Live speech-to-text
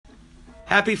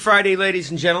Happy Friday, ladies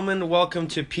and gentlemen. Welcome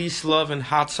to Peace, Love, and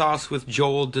Hot Sauce with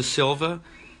Joel Da Silva.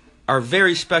 Our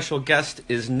very special guest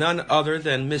is none other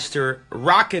than Mr.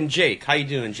 Rockin' Jake. How you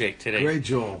doing, Jake, today? Great,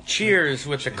 Joel. Cheers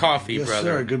with the coffee, yes, brother.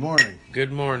 Yes, sir. Good morning.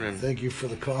 Good morning. Thank you for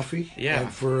the coffee. Yeah.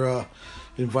 And for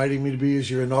inviting me to be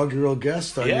as your inaugural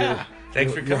guest. Thanks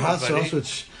for coming, your Hot buddy. Sauce,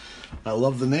 which I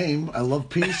love the name. I love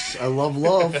peace. I love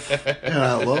love. And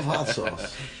I love hot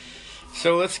sauce.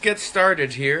 So let's get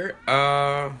started here.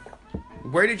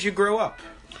 Where did you grow up?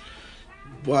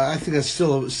 Well, I think that's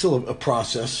still a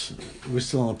process. We're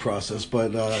still in the process.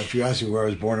 But if you ask me where I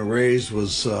was born and raised,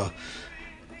 was a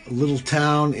little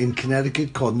town in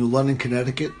Connecticut called New London,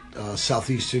 Connecticut,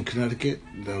 southeastern Connecticut.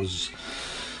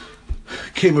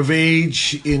 Came of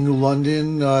age in New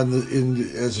London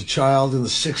as a child in the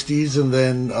 60s, and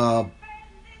then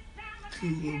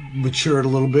matured a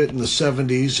little bit in the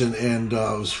 70s, and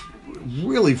I was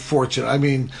really fortunate. I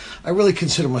mean, I really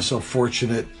consider myself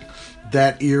fortunate.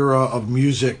 That era of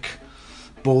music,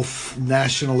 both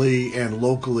nationally and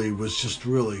locally, was just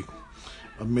really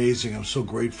amazing. I'm so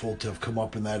grateful to have come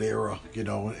up in that era, you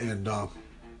know. And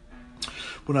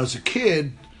when I was a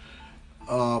kid,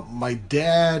 my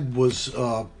dad was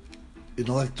an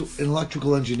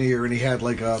electrical engineer, and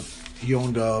he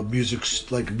owned a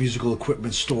musical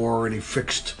equipment store, and he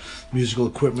fixed musical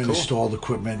equipment, Cool. Installed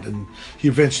equipment, and he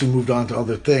eventually moved on to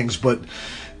other things. But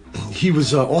he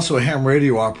was also a ham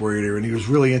radio operator, and he was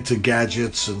really into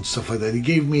gadgets and stuff like that. He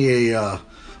gave me a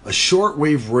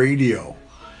shortwave radio,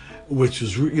 which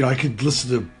was, I could listen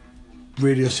to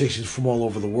radio stations from all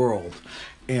over the world,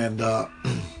 and I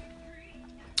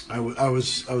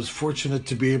was fortunate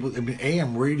to be able. I mean,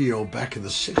 AM radio back in the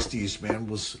 '60s, man,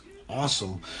 was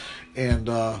awesome, and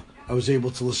I was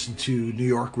able to listen to New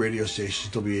York radio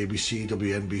stations, WABC,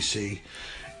 WNBC,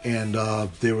 and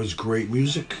there was great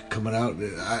music coming out.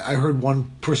 I heard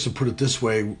one person put it this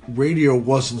way: radio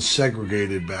wasn't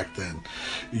segregated back then.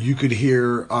 You could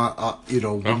hear,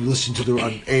 when you listen to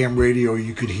on AM radio,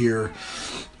 you could hear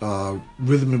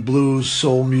rhythm and blues,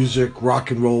 soul music,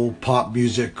 rock and roll, pop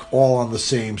music, all on the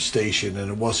same station, and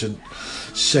it wasn't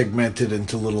segmented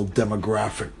into little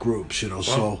demographic groups, Wow.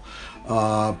 So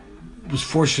was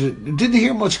fortunate. Didn't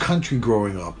hear much country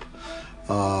growing up.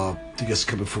 I guess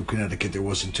coming from Connecticut, there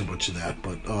wasn't too much of that.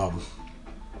 But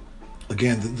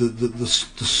again, the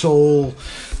soul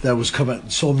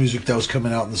music that was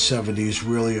coming out in the '70s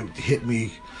really hit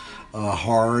me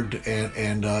hard,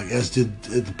 and as did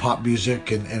the pop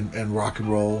music and rock and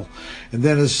roll. And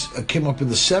then as I came up in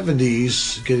the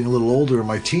 '70s, getting a little older in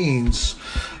my teens,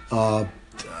 I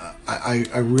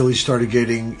really started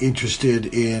getting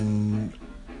interested in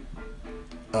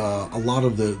a lot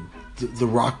of the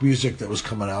rock music that was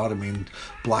coming out. I mean,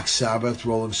 Black Sabbath,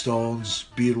 Rolling Stones,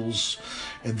 Beatles,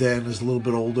 and then as a little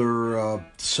bit older,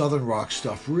 Southern rock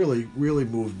stuff really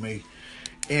moved me.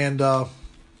 And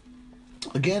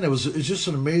again, it was just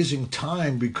an amazing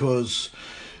time because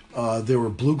there were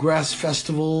bluegrass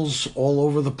festivals all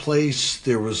over the place.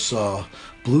 There was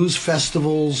blues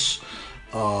festivals,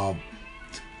 and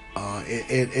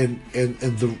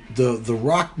the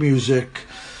rock music,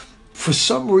 for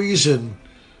some reason,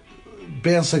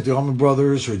 bands like the Allman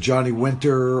Brothers or Johnny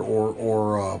Winter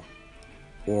or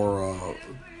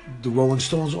the Rolling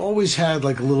Stones always had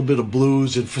like a little bit of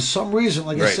blues, and for some reason,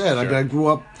 like I said, sure. I grew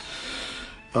up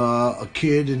a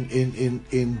kid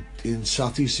in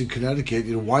southeastern Connecticut.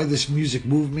 Why this music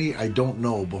moved me, I don't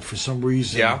know, but for some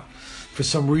reason,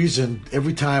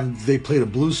 every time they played a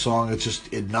blues song,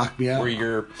 it knocked me out. Were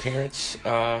your parents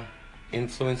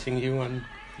influencing you on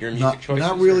your music choices?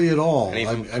 Not really at all. Or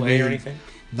anything?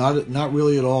 Not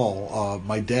really at all.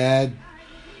 My dad,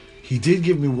 he did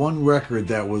give me one record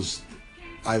that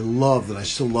I loved, and I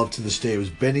still love to this day. It was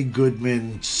Benny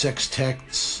Goodman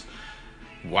Sextets.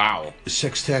 Wow.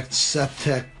 Sextets,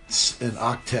 septets, and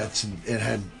octets,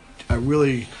 and I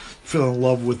really fell in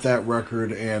love with that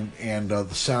record and the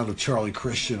sound of Charlie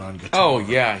Christian on guitar. Oh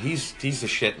yeah, he's the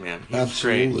shit, man. He's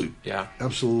Absolutely. Great. Yeah.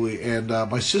 Absolutely. And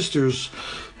my sisters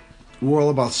were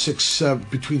all about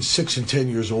between 6 and 10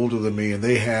 years older than me, and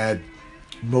they had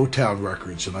Motown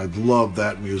records, and I loved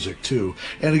that music too.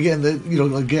 And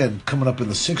again, coming up in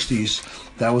the '60s,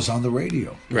 that was on the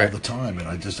radio all the time, and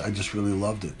I just really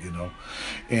loved it,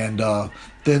 And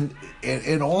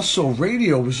then also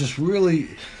radio was just really,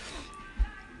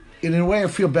 in a way, I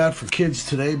feel bad for kids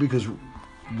today because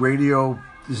radio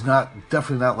is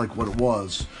definitely not like what it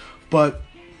was. But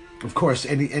of course,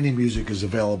 any music is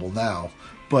available now,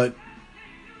 but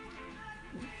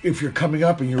if you're coming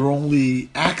up and your only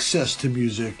access to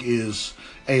music is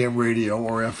AM radio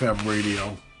or FM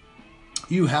radio,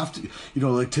 you have to,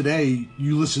 like today,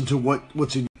 you listen to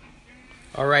what's in.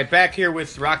 All right, back here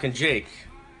with Rockin' Jake.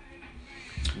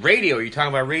 Radio, you're talking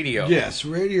about radio. Yes,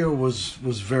 radio was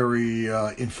very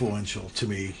influential to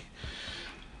me.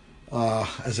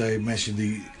 As I mentioned,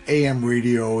 the AM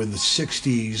radio in the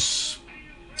 60s.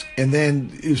 And then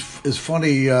it's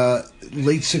funny,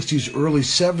 late 60s, early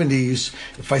 70s,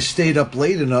 if I stayed up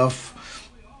late enough,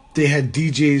 they had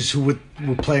DJs who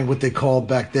were playing what they called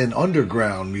back then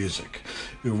underground music.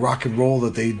 Rock and roll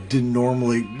that they didn't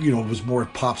normally, was more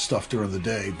pop stuff during the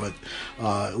day, but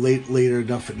later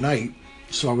enough at night.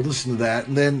 So I would listen to that.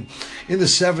 And then in the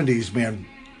 70s, man,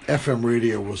 FM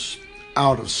radio was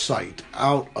out of sight.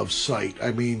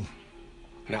 I mean...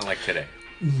 Not like today.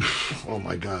 Oh,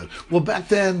 my God. Well, back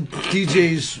then,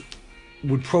 DJs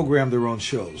would program their own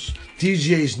shows.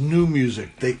 DJs knew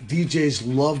music. DJs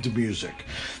loved music.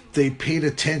 They paid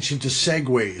attention to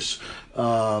segues,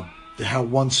 how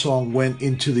one song went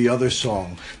into the other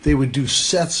song. They would do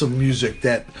sets of music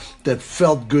that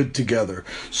felt good together.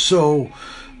 So...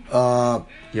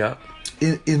 yeah.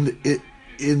 In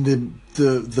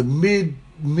the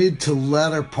mid to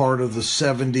latter part of the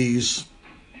 70s,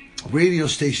 radio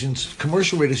stations,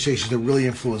 commercial radio stations that really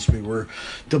influenced me were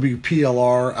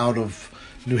WPLR out of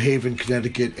New Haven,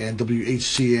 Connecticut, and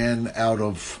WHCN out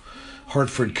of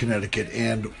Hartford, Connecticut,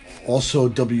 and also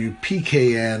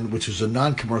WPKN, which was a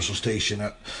non-commercial station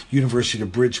at University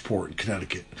of Bridgeport,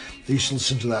 Connecticut. They used to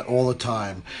listen to that all the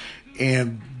time.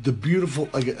 And the beautiful,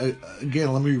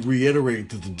 again, let me reiterate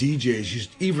that the DJs,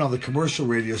 even on the commercial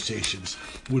radio stations,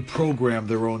 would program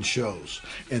their own shows.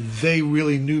 And they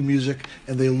really knew music,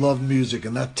 and they loved music.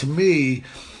 And that, to me,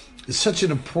 is such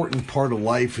an important part of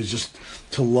life, is just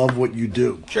to love what you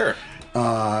do. Sure.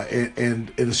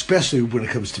 And especially when it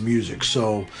comes to music.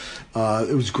 So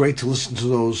it was great to listen to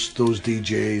those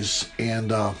DJs.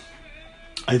 And...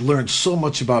 I learned so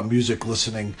much about music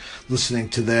listening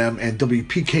to them. And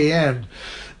WPKN,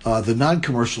 the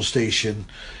non-commercial station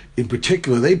in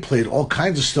particular, they played all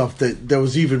kinds of stuff that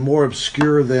was even more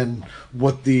obscure than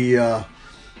what the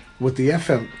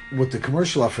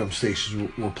commercial FM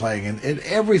stations were playing. And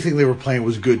everything they were playing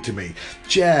was good to me.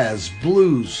 Jazz,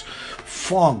 blues,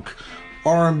 funk,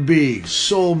 R&B,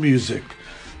 soul music,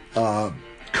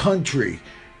 country,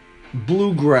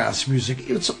 bluegrass music.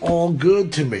 It's all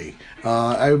good to me.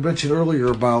 I mentioned earlier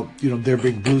about there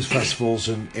being blues festivals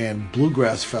and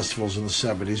bluegrass festivals in the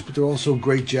 70s, but there are also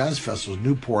great jazz festivals.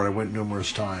 Newport, I went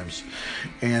numerous times.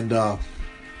 And so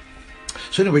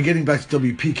anyway, getting back to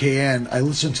WPKN, I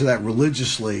listened to that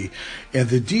religiously, and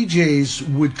the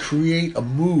DJs would create a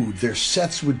mood. Their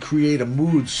sets would create a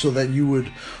mood so that you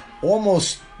would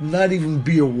almost not even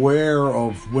be aware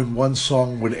of when one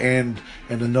song would end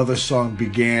and another song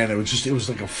began. It was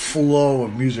like a flow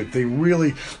of music. They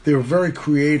were very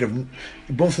creative,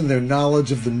 both in their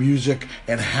knowledge of the music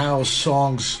and how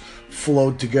songs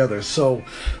flowed together. So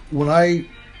when I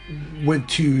went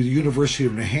to the University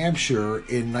of New Hampshire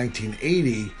in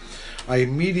 1980, I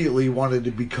immediately wanted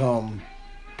to become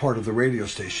part of the radio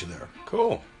station there.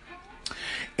 Cool.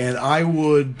 And I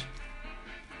would...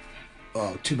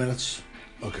 2 minutes?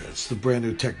 Okay, it's the brand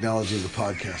new technology of the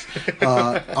podcast.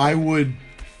 I would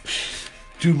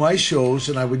do my shows,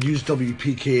 and I would use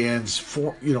WPKN's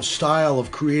style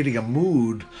of creating a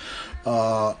mood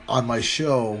on my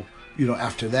show.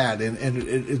 After that, and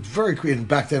it's very creative.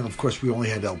 Back then, of course, we only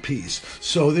had LPs,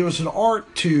 so there was an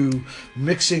art to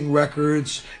mixing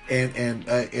records and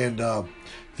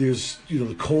there's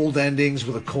the cold endings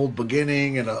with a cold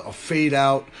beginning and a fade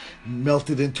out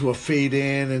melted into a fade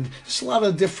in, and just a lot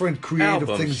of different creative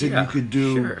things that you could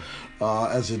do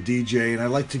as a DJ. And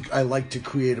I like to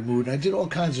create a mood. And I did all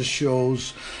kinds of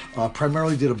shows.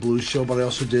 Primarily did a blues show, but I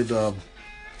also did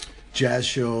jazz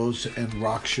shows and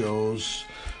rock shows.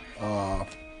 I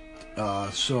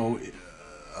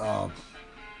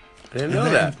didn't know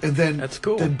that. And then that's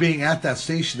cool. Then being at that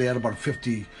station, they had about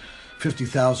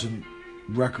 50,000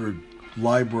 record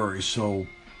library, so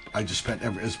I just spent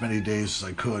as many days as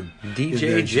I could.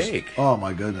 DJ Jake. Oh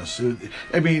my goodness!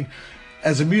 I mean,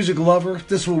 as a music lover,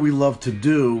 this is what we love to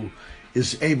do.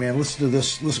 Is, hey man, listen to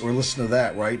this, listen to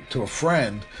that, right? To a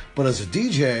friend. But as a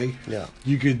DJ,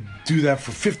 you could do that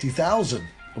for 50,000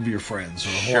 of your friends,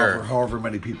 or however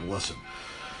many people listen.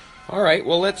 All right,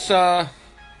 well, let's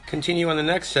continue on the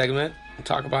next segment and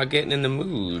talk about getting in the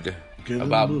mood.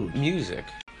 Music.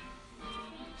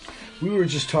 We were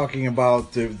just talking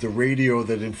about the radio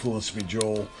that influenced me,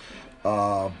 Joel.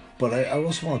 But I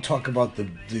also want to talk about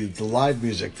the live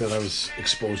music that I was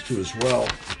exposed to as well.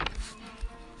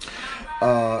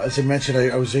 As I mentioned,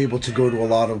 I was able to go to a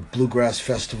lot of bluegrass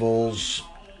festivals,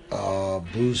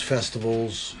 blues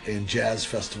festivals, and jazz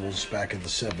festivals back in the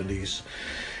 70s.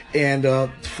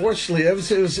 And fortunately, it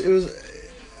was.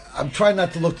 I'm trying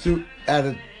not to look at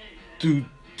it through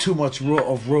too much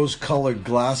of rose-colored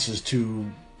glasses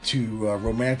to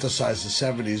romanticize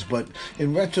the '70s, but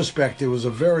in retrospect, it was a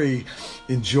very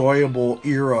enjoyable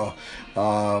era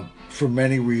for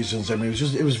many reasons. I mean,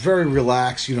 it was very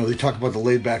relaxed. You know, they talk about the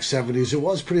laid-back '70s. It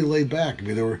was pretty laid back. I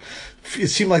mean, it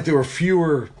seemed like there were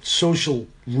fewer social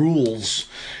rules,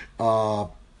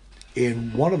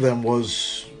 and one of them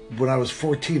was when I was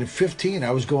 14 and 15,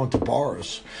 I was going to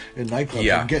bars and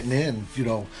nightclubs and getting in. You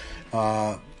know.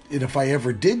 And if I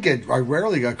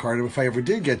rarely got carded. If I ever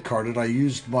did get carded, I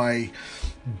used my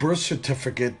birth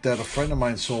certificate that a friend of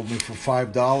mine sold me for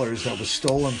 $5 that was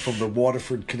stolen from the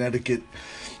Waterford, Connecticut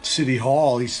City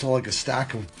Hall. He stole like a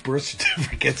stack of birth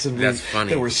certificates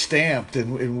that were stamped,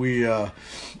 and we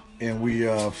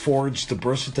forged the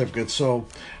birth certificate. So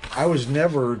I was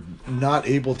never not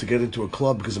able to get into a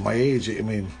club because of my age. I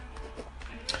mean,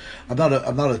 I'm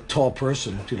not a tall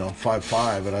person, you know,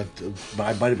 5'5", and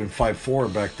I might have been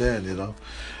 5'4" back then, you know.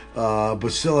 But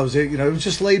still, I was, you know, it was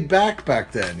just laid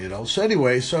back then, you know. So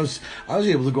anyway, I was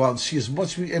able to go out and see as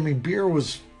much. I mean, beer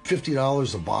was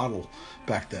 $50 a bottle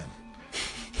back then.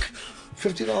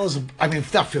 $50. I mean,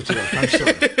 not $50. I'm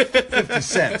sorry, 50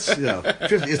 cents. You know,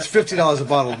 it's $50 a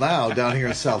bottle now down here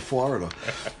in South Florida,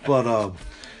 but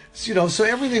you know, so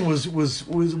everything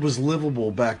was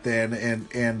livable back then,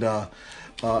 and.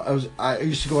 I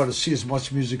used to go out to see as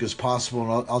much music as possible,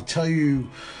 and I'll tell you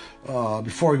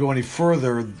before I go any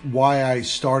further why I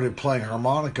started playing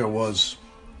harmonica was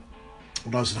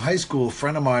when I was in high school. A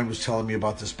friend of mine was telling me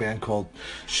about this band called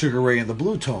Sugar Ray and the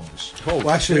Blue Tones. Well,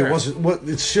 actually, it wasn't.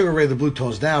 It's Sugar Ray and the Blue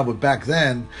Tones now, but back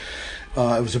then.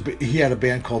 He had a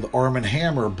band called Arm and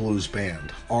Hammer Blues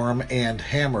Band, and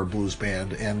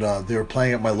they were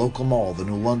playing at my local mall, the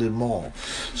New London Mall.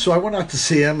 So I went out to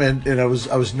see him, and I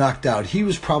was knocked out. He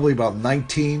was probably about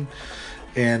 19,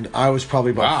 and I was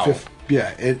probably about 50. Yeah,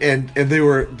 and they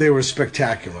were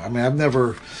spectacular. I mean,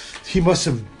 he must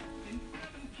have.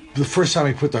 The first time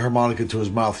he put the harmonica to his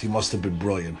mouth, he must have been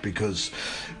brilliant, because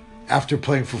after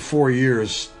playing for 4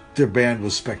 years, their band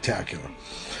was spectacular.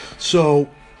 So.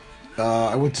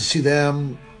 I went to see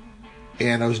them,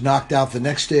 and I was knocked out. The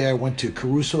next day, I went to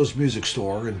Caruso's Music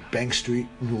Store in Bank Street,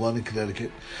 New London,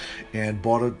 Connecticut, and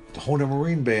bought a Hona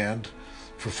Marine band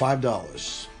for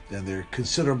 $5, and they're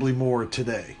considerably more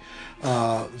today.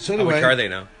 So anyway, how much are they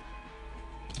now?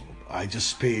 I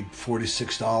just paid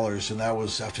 $46, and that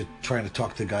was after trying to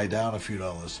talk the guy down a few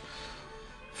dollars.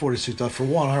 $46 for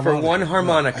one harmonica. For one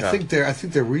harmonica. I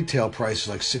think their retail price is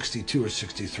like $62 or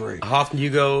 $63. How often do you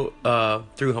go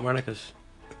through harmonicas?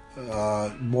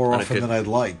 More often than I'd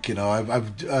like. You know,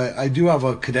 I do have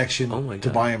a connection to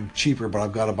buy them cheaper, but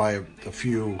I've got to buy a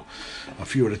few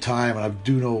at a time. And I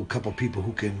do know a couple of people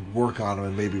who can work on them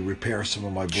and maybe repair some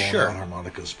of my blown out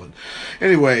harmonicas. But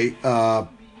anyway,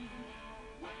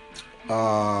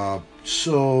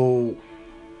 so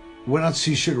went out to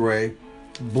see Sugar Ray,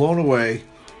 blown away.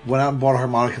 Went out and bought a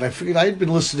harmonica, and I figured I had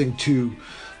been listening to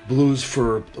blues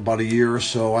for about a year or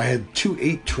so. I had 2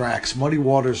 8-tracks, Muddy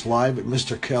Waters live at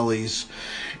Mr. Kelly's,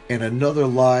 and another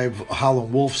live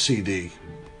Howlin' Wolf CD.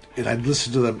 And I'd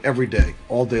listen to them every day,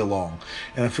 all day long.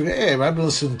 And I figured, hey, I've been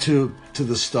listening to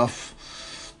this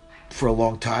stuff for a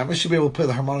long time. I should be able to play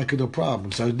the harmonica no problem,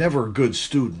 because I was never a good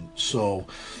student. So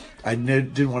I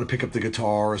didn't want to pick up the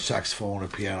guitar or saxophone or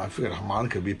piano. I figured a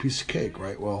harmonica would be a piece of cake,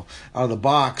 right? Well, out of the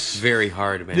box, very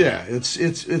hard, man. Yeah, it's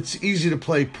easy to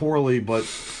play poorly, but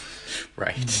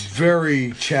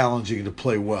very challenging to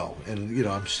play well. And you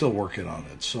know, I'm still working on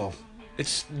it. So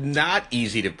it's not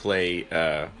easy to play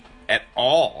at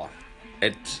all.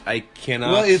 I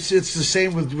cannot. Well, it's the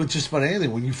same with just about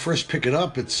anything. When you first pick it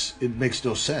up, it makes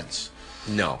no sense.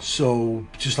 No. So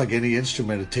just like any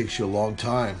instrument, it takes you a long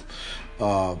time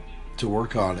to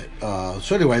work on it.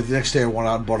 So anyway, the next day I went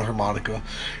out and bought a harmonica,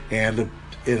 and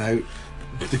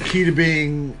the key to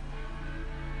being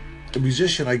a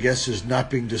musician, I guess, is not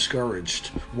being discouraged.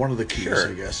 One of the keys,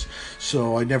 I guess.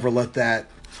 So I never let that.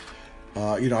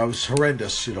 You know, I was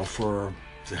horrendous. You know, for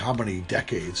how many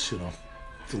decades? You know,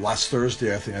 the last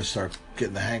Thursday I think I started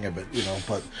getting the hang of it. You know,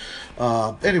 but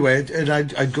anyway, and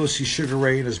I'd go see Sugar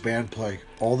Ray and his band play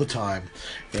all the time.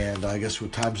 And I guess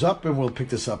time's up, and we'll pick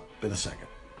this up in a second.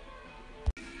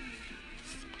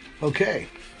 Okay,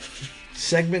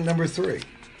 segment number 3.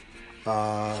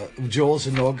 Joel's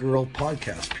inaugural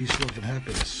podcast, Peace, Love, and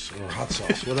Happiness, or Hot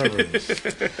Sauce, whatever it is.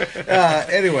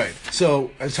 Anyway, so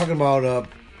I was talking about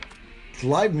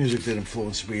live music that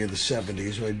influenced me in the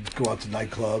 70s. I'd go out to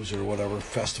nightclubs or whatever,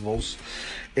 festivals,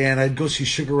 and I'd go see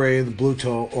Sugar Ray and the Blue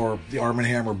Tone, or the Arm &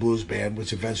 Hammer Blues Band,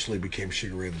 which eventually became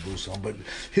Sugar Ray and the Blues Tone. But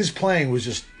his playing was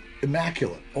just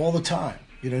immaculate all the time.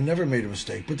 Never made a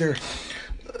mistake. But I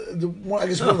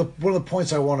guess one of the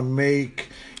points I want to make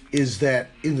is that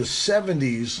in the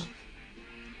 70s,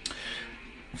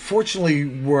 fortunately,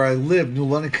 where I lived, New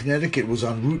London, Connecticut, was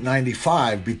on Route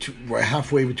 95,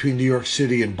 halfway between New York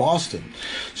City and Boston.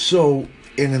 So,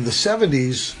 and in the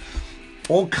 70s,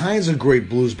 all kinds of great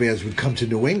blues bands would come to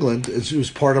New England. It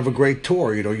was part of a great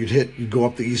tour. You'd go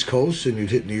up the East Coast, and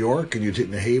you'd hit New York, and you'd hit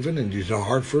New Haven, and you'd hit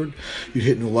Hartford, you'd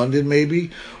hit New London maybe,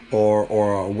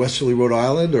 or Westerly, Rhode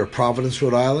Island, or Providence,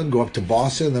 Rhode Island, go up to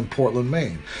Boston, and then Portland,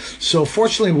 Maine. So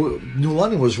fortunately, New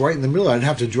London was right in the middle. I'd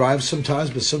have to drive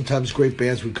sometimes, but sometimes great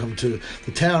bands would come to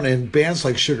the town, and bands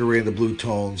like Sugar Ray and the Blue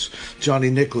Tones, Johnny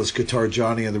Nicholas, Guitar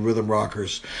Johnny and the Rhythm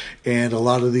Rockers, and a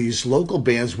lot of these local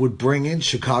bands would bring in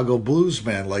Chicago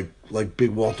bluesmen like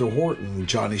Big Walter Horton,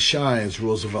 Johnny Shines,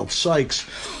 Roosevelt Sykes,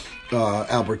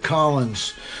 Albert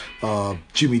Collins,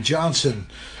 Jimmy Johnson.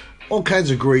 All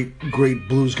kinds of great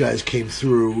blues guys came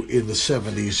through in the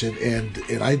 70s,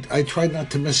 and I tried not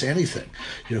to miss anything,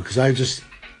 because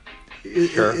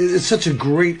it's such a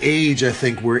great age, I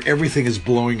think, where everything is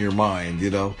blowing your mind,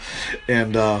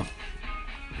 and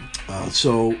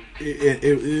so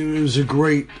it was a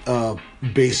great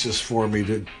basis for me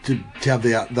to have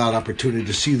that opportunity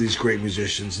to see these great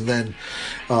musicians, and then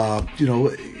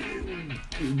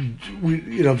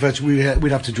eventually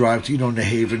we'd have to drive to New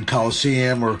Haven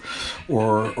Coliseum or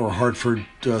Hartford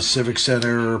Civic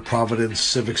Center or Providence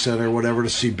Civic Center, whatever, to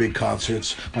see big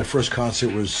concerts. My first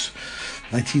concert was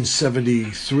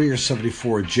 1973 or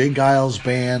 74. Jay Giles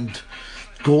Band,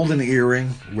 Golden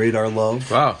Earring, Radar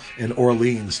Love, wow, and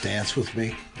Orleans, Dance with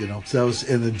Me. So that was,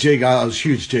 and the Jay Giles, I was a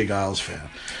huge Jay Giles fan.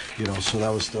 So that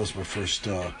was my first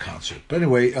concert. But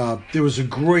anyway, there was a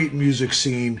great music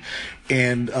scene,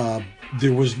 and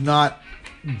there was not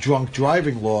drunk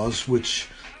driving laws, which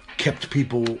kept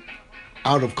people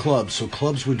out of clubs. So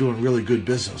clubs were doing really good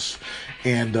business.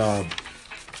 And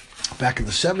back in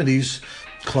the 70s,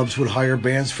 clubs would hire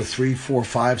bands for 3, 4,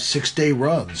 5, 6-day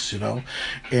runs,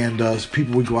 and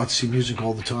people would go out to see music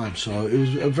all the time. So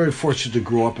I'm very fortunate to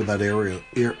grow up in that era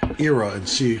and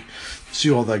see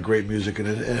all that great music, and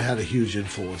it had a huge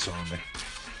influence on me.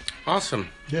 Awesome.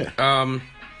 Yeah.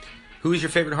 Who is your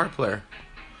favorite harp player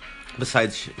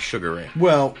besides Sugar Ray?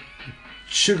 Well,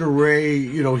 Sugar Ray,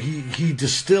 he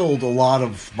distilled a lot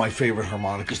of my favorite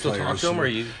harmonica You still players. talk to him, or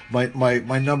you?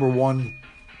 My number one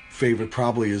favorite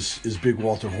probably is Big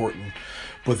Walter Horton,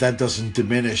 but that doesn't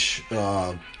diminish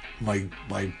my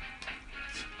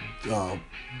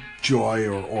joy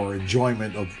or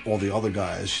enjoyment of all the other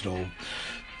guys.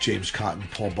 James Cotton,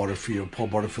 Paul Butterfield. Paul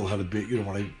Butterfield had a big,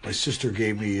 when my sister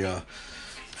gave me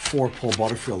 4 Paul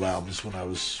Butterfield albums when I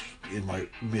was in my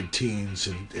mid-teens,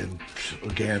 and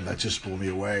again, that just blew me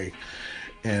away.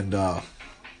 And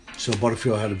so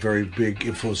Butterfield had a very big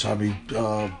influence on me.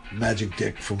 Magic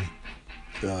Dick from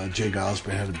Jay Giles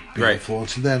Band had a big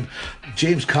influence. And then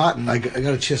James Cotton, I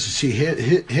got a chance to see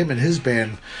him and his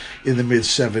band in the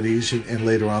mid-70s and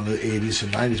later on in the 80s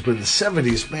and 90s. But in the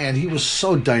 70s, man, he was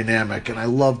so dynamic, and I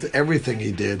loved everything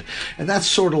he did. And that's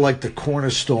sort of like the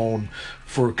cornerstone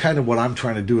for kind of what I'm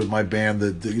trying to do with my band,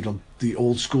 the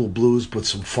old school blues, but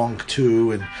some funk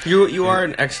too. And You are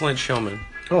an excellent showman.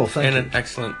 Oh, thank you. And an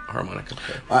excellent harmonica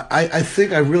player. I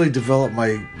think I really developed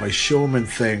my showman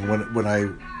thing when I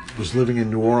was living in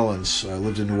New Orleans. I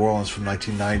lived in New Orleans from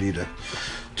 1990 to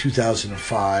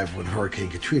 2005 when Hurricane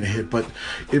Katrina hit. But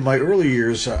in my early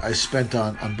years, I spent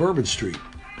on Bourbon Street,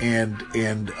 and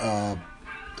I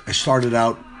started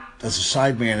out as a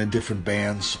sideman in different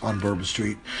bands on Bourbon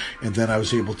Street, and then I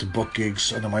was able to book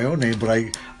gigs under my own name. But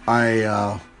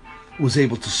I was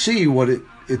able to see what it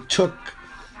took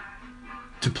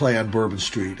to play on Bourbon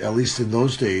Street, at least in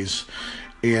those days.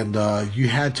 And you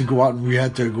had to go out and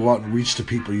reach the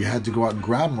people. You had to go out and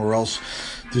grab them, or else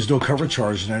there's no cover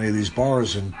charge in any of these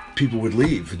bars, and people would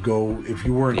leave and go. If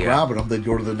you weren't grabbing them, they'd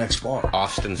go to the next bar.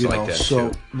 Austin's like that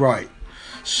too. Right.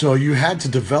 So you had to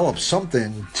develop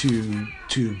something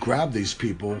to grab these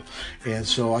people, and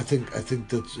so I think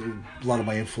that a lot of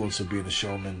my influence of being a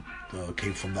showman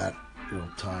came from that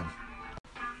time.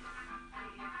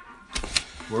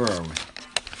 Where are we?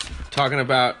 Talking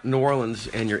about New Orleans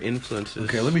and your influences.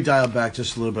 Okay, let me dial back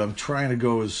just a little bit. I'm trying to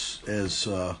go as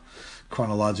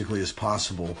chronologically as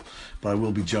possible, but I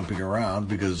will be jumping around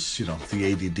because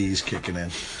the ADD is kicking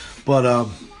in. But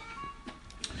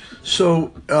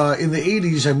So in the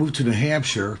 80s, I moved to New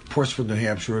Hampshire, Portsmouth, New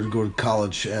Hampshire, to go to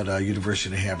college at University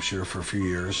of New Hampshire for a few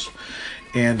years.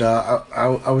 And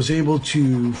I was able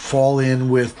to fall in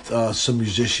with some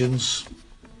musicians.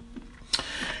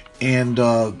 And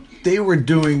they were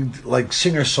doing like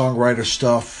singer-songwriter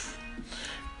stuff,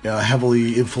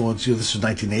 heavily influenced. This was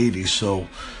 1980, so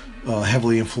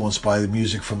heavily influenced by the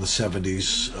music from the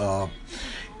 70s.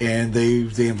 And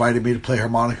they invited me to play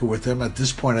harmonica with them. At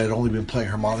this point, I'd only been playing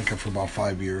harmonica for about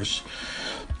 5 years.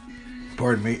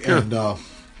 Pardon me. Yeah.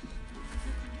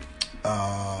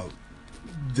 And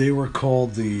they were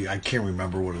called I can't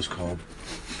remember what it was called.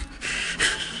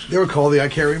 I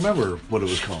can't remember what it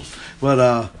was called.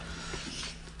 But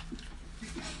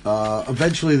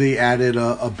eventually they added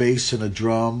a bass and a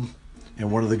drum,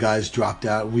 and one of the guys dropped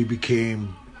out, and we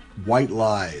became White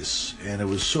Lies, and it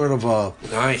was sort of a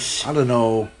nice, I don't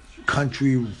know,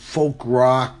 country folk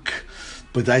rock,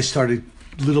 but I started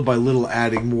little by little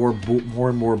adding more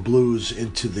and more blues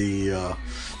into the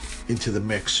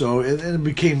mix. So it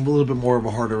became a little bit more of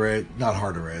a harder edge, not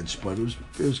harder edge, but it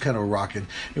was kind of rocking.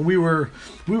 And we were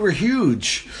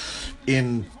huge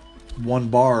in one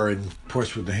bar in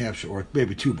Portsmouth, New Hampshire, or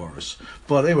maybe two bars.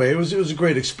 But anyway, it was a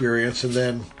great experience. And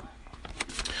then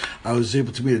I was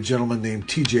able to meet a gentleman named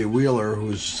T.J. Wheeler,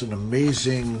 who's an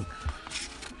amazing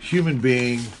human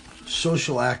being,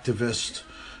 social activist,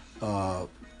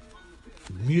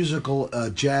 musical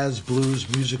jazz blues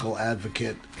musical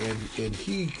advocate, and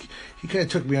he kind of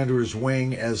took me under his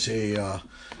wing as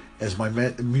my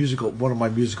one of my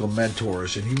musical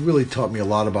mentors, and he really taught me a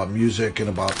lot about music and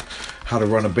about how to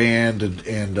run a band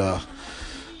and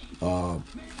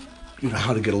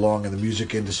how to get along in the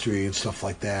music industry and stuff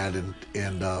like that.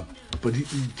 But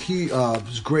he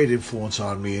was a great influence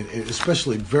on me, and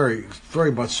especially very,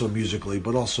 very much so musically,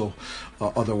 but also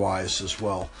otherwise as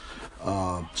well.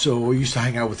 So we used to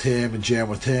hang out with him and jam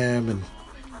with him, and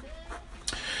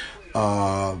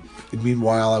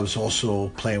meanwhile I was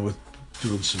also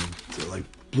doing some like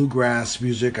bluegrass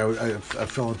music. I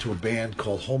fell into a band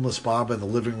called Homeless Bob and the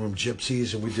Living Room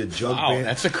Gypsies, and we did jug band.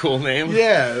 That's a cool name.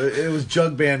 Yeah, it was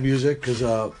jug band music because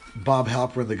Bob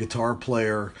Halperin, the guitar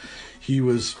player, he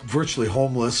was virtually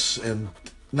homeless and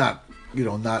not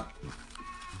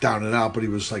down and out, but he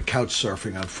was like couch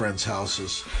surfing on friends'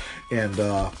 houses, and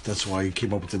that's why he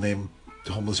came up with the name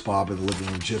Homeless Bob and the Living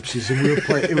Room Gypsies. And we were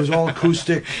playing. It was all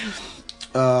acoustic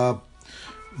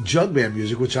jug band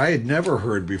music, which I had never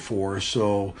heard before.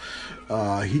 So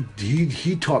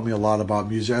he taught me a lot about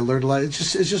music. I learned a lot.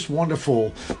 It's just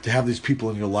wonderful to have these people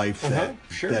in your life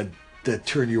that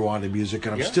turn you on to music,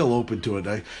 and I'm still open to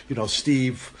it.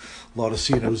 Steve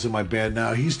Laudicino, who's in my band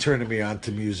now, he's turning me on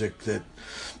to music that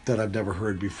I've never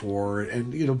heard before,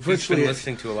 and virtually he's been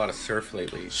listening to a lot of surf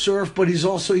lately. But he's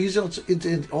also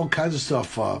into all kinds of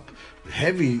stuff.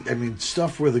 Heavy,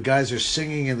 stuff where the guys are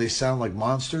singing and they sound like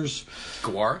monsters.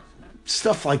 Gwar?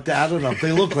 Stuff like that. I don't know if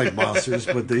they look like monsters,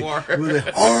 but that's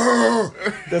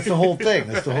the whole thing.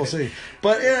 That's the whole thing.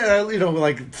 But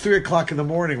like 3 o'clock in the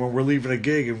morning when we're leaving a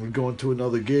gig and we're going to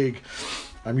another gig,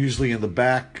 I'm usually in the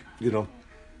back,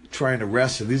 trying to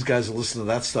rest, and these guys are listening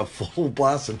to that stuff full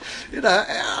blast, and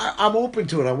I'm open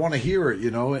to it. I want to hear it,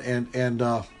 and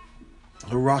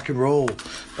the rock and roll,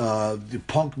 the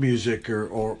punk music,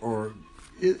 or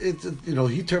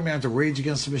he turned me on to Rage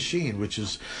Against the Machine,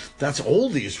 that's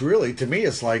oldies really. To me,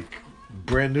 it's like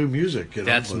brand new music.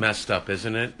 That's messed up,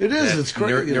 isn't it? It is. It's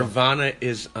crazy. Nirvana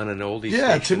is on an oldie.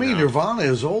 Yeah, to me, now. Nirvana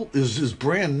is old. Is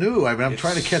brand new. I'm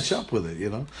trying to catch up with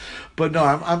it. But no,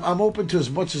 I'm open to as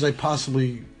much as I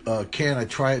possibly can. I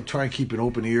try and keep an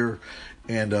open ear,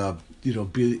 and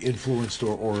be influenced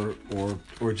or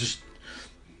just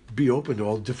be open to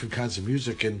all different kinds of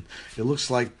music. And it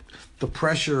looks like the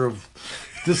pressure of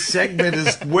this segment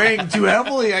is weighing too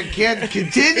heavily. I can't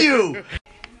continue.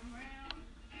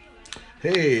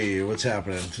 Hey, what's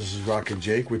happening? This is Rock and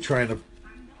Jake. We're trying to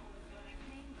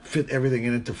fit everything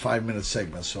into 5-minute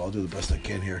segments, so I'll do the best I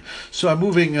can here. So I'm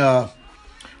moving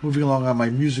along on my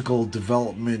musical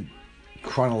development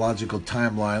chronological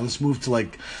timeline. Let's move to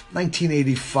like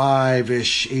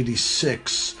 1985-ish,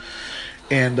 86.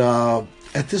 And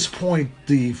at this point,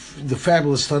 the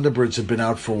Fabulous Thunderbirds had been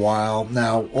out for a while.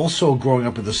 Now, also growing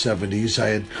up in the 70s,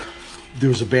 there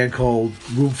was a band called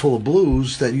Room Full of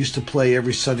Blues that used to play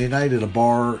every Sunday night at a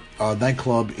bar,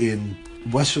 nightclub in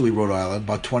Westerly, Rhode Island,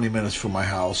 about 20 minutes from my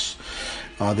house.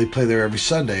 They play there every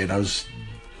Sunday, and I was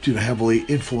heavily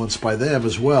influenced by them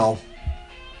as well.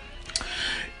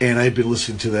 And I had been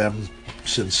listening to them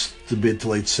since the mid to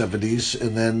late 70s.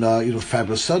 And then,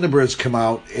 Fabulous Thunderbirds come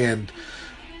out, and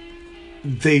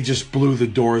they just blew the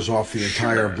doors off the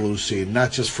entire blues scene.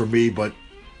 Not just for me, but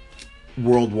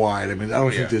worldwide. I mean,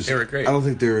 they were great. I don't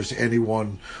think there's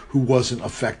anyone who wasn't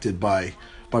affected by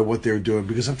what they were doing,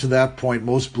 because up to that point,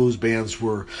 most blues bands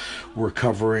were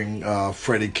covering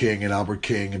Freddie King and Albert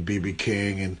King and B.B.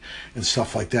 King and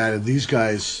stuff like that. And these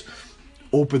guys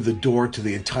opened the door to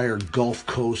the entire Gulf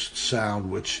Coast sound,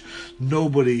 which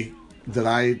nobody that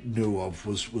I knew of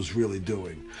was really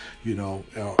doing,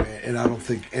 and I don't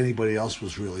think anybody else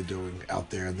was really doing out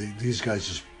there. And these guys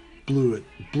just blew it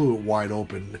wide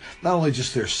open. Not only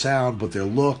just their sound, but their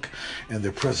look and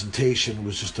their presentation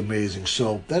was just amazing.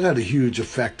 So that had a huge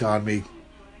effect on me,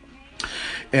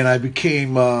 and I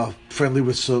became friendly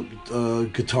with a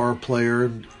guitar player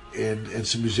and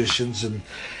some musicians, and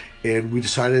we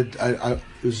decided it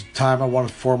was time I wanted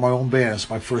to form my own band. It's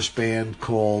my first band,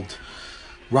 called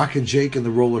Rockin' Jake and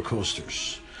the Roller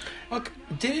Coasters. Look,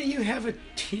 didn't you have a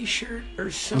T-shirt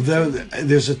or something?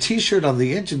 There's a T-shirt on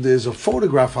the internet. There's a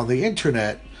photograph on the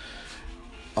internet,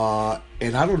 and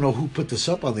I don't know who put this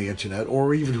up on the internet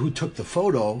or even who took the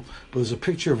photo. But there's a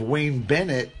picture of Wayne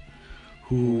Bennett.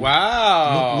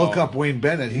 Wow! Look up Wayne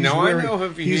Bennett. I know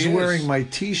who he is. He's wearing my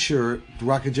T-shirt, the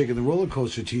Rockin' Jake and the Roller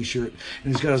Coaster T-shirt,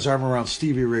 and he's got his arm around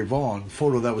Stevie Ray Vaughan.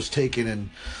 Photo that was taken in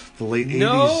the late 80s.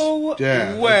 No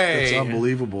way. That's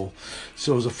unbelievable.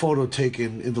 So it was a photo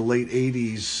taken in the late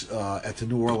 80s at the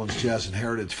New Orleans Jazz and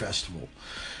Heritage Festival.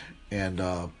 And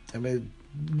I mean,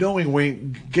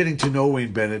 getting to know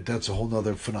Wayne Bennett, that's a whole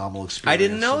nother phenomenal experience. I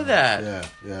didn't know that.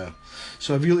 Yeah.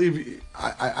 So I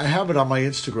have it on my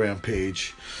Instagram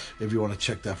page if you want to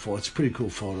check that photo. It's a pretty cool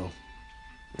photo.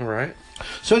 All right.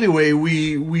 So anyway,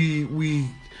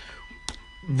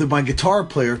 my guitar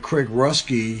player, Craig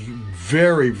Rusky,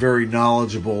 very, very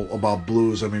knowledgeable about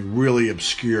blues. I mean, really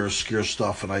obscure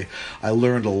stuff. And I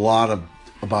learned a lot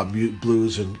about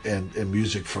blues and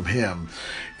music from him.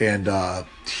 And there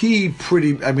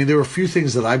were a few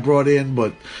things that I brought in,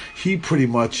 but he pretty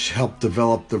much helped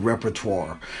develop the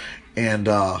repertoire. And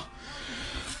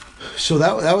so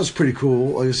that was pretty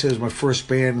cool. Like I said, it was my first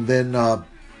band. And then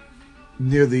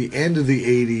near the end of the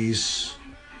 80s,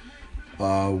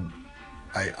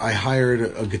 I hired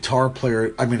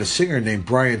a singer named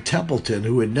Brian Templeton,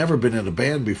 who had never been in a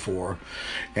band before,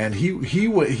 and he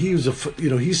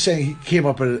sang. He came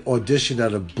up and auditioned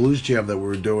at a blues jam that we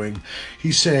were doing.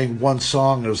 He sang one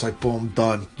song, and it was like, boom,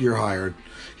 done, you're hired.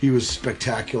 He was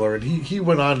spectacular, and he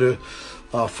went on to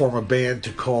form a band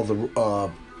to call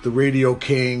the Radio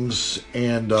Kings,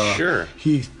 and sure.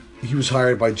 He was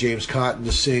hired by James Cotton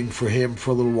to sing for him for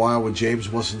a little while when James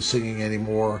wasn't singing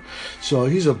anymore. So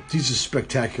he's a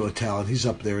spectacular talent. He's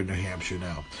up there in New Hampshire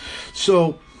now.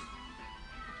 So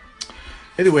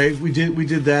anyway, we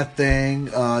did that thing.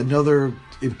 Another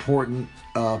important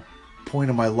point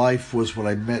of my life was when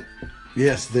I met.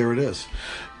 Yes, there it is.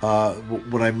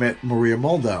 When I met Maria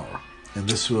Muldaur. And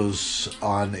this was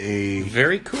on a...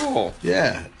 Very cool.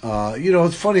 Yeah.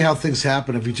 It's funny how things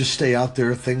happen. If you just stay out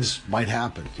there, things might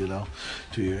happen, to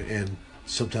you. And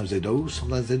sometimes they do,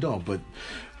 sometimes they don't. But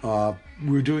we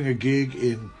were doing a gig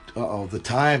in... The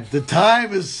time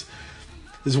is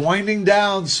winding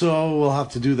down, so we'll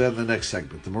have to do that in the next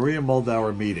segment. The Maria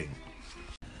Muldaur meeting.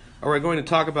 Are we going to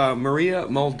talk about Maria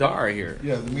Muldaur here?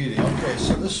 Yeah, the meeting. Okay,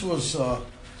 so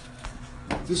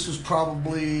this was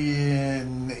probably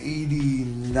in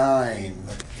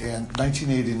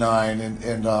 1989,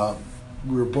 and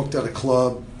we were booked at a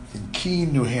club in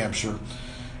Keene, New Hampshire,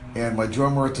 and my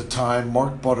drummer at the time,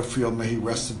 Mark Butterfield, may he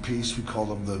rest in peace, we called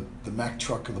him the Mack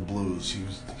Truck of the Blues. He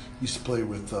used to play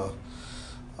with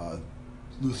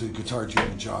Luther Guitar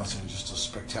Jimmy Johnson, just a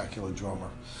spectacular drummer.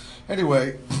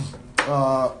 Anyway,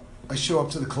 I show up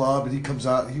to the club, and he comes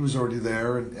out. He was already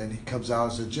there, and he comes out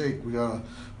and said, "Jake, we got a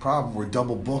problem. We're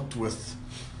double booked with.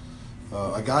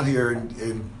 I got here,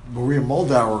 and Maria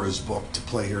Muldaur is booked to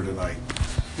play here tonight."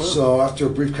 Wow. So after a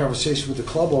brief conversation with the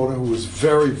club owner, who was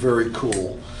very, very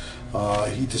cool,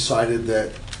 he decided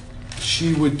that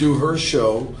she would do her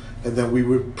show, and then we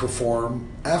would perform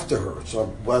after her.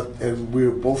 And we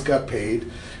both got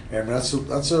paid, and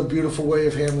that's a beautiful way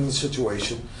of handling the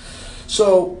situation.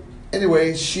 So.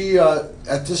 Anyway, she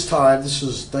at this time, this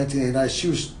was 1989. She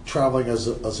was traveling as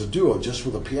a duo, just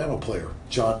with a piano player,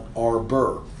 John R.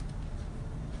 Burr,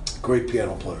 great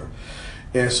piano player.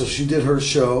 And so she did her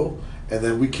show, and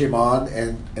then we came on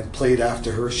and played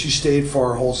after her. She stayed for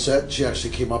our whole set. She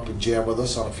actually came up and jammed with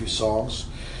us on a few songs.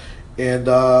 And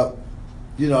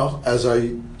as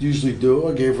I usually do,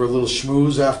 I gave her a little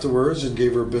schmooze afterwards and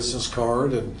gave her a business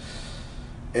card and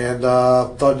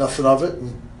thought nothing of it.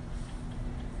 And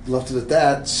left it at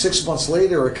that. 6 months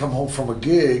later, I come home from a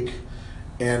gig,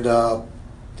 and I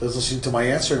was listening to my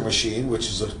answering machine, which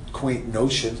is a quaint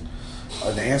notion,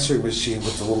 an answering machine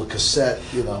with the little cassette,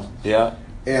 you know. Yeah.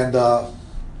 And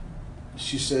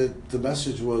she said the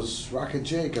message was, Rockin'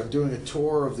 Jake, I'm doing a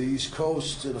tour of the East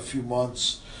Coast in a few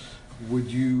months.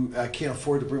 I can't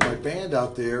afford to bring my band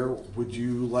out there. Would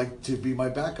you like to be my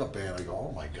backup band? I go,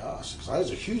 oh my gosh. 'Cause I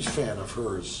was a huge fan of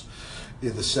hers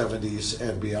in the 70s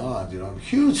and beyond, you know. I'm a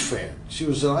huge fan. She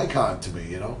was an icon to me,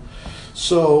 you know.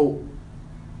 So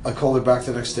I called her back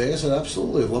the next day. I said,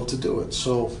 absolutely, I'd love to do it.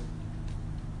 So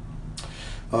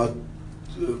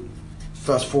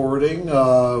fast forwarding,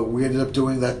 we ended up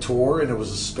doing that tour, and it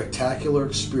was a spectacular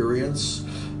experience.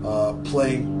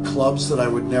 Playing clubs that I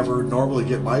would never normally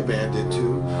get my band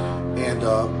into, and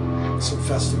some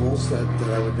festivals that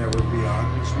I would never be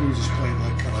on. So we were just playing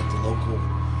like kind of like the local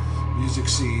music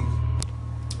scene.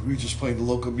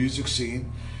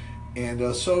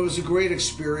 And so it was a great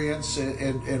experience.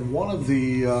 And one of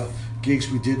the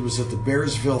gigs we did was at the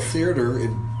Bearsville Theater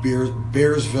in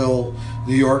Bearsville,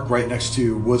 New York, right next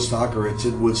to Woodstock, or it's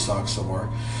in Woodstock somewhere,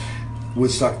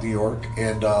 Woodstock, New York.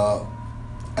 And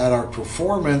at our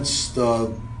performance,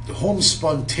 the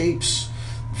Homespun Tapes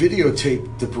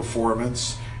videotaped the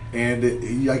performance, and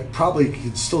I probably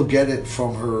can still get it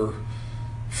from the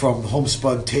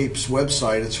Homespun Tapes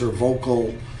website. It's her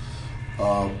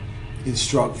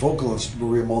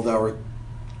Maria Moldauer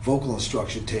vocal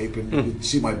instruction tape, and you could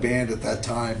see my band at that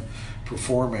time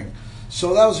performing.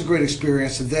 So that was a great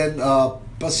experience. And then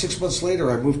about 6 months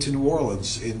later, I moved to New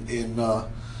Orleans in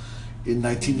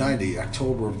 1990,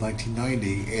 October of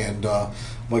 1990, and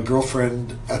my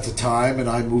girlfriend at the time and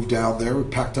I moved down there. We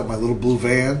packed up my little blue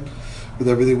van with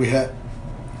everything we had,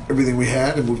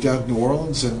 and moved down to New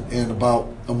Orleans. And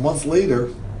about a month later,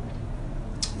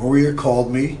 Maria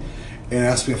called me and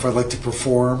asked me if I'd like to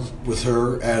perform with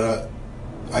her at a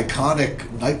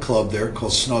iconic nightclub there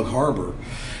called Snug Harbor.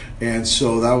 And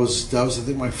so that was I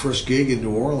think my first gig in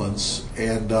New Orleans,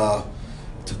 and to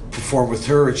perform with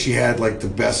her, and she had like the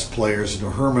best players, you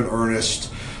know, Herman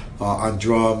Ernest on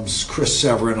drums, Chris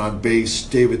Severin on bass,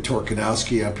 David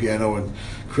Torkanowski on piano, and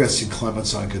Christy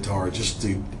Clements on guitar. Just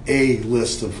the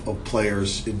A-list of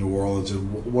players in New Orleans,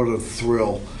 and what a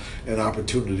thrill and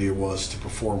opportunity it was to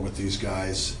perform with these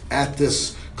guys at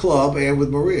this club and with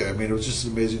Maria. I mean, it was just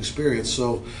an amazing experience.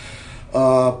 So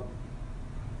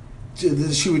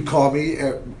then she would call me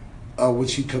when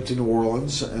she'd come to New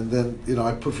Orleans, and then, you know,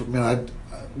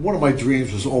 one of my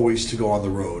dreams was always to go on the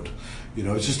road. You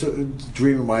know, it's just a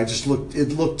dream of mine.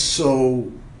 It looked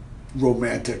so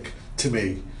romantic to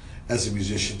me as a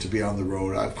musician to be on the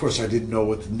road. Of course, I didn't know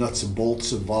what the nuts and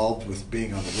bolts involved with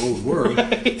being on the road were.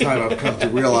 At the time I've come to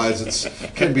realize it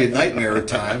can be a nightmare at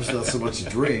times, not so much a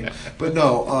dream. But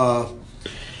no,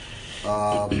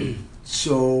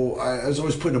 so I was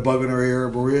always putting a bug in her ear,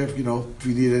 Maria, you know, if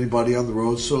you need anybody on the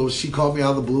road. So she called me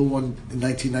out of the blue in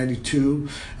 1992,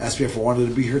 asked me if I wanted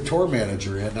to be her tour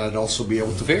manager, and I'd also be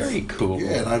able to... Very cool.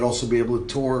 Yeah, and I'd also be able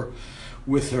to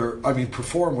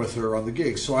perform with her on the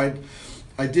gig. So I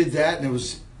did that, and it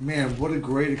was, man, what a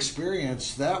great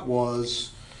experience that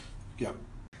was. Yeah.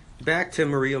 Back to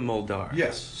Maria Muldaur.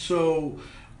 Yes. So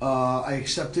I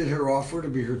accepted her offer to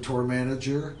be her tour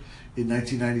manager in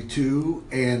 1992,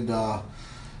 and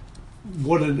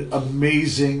what an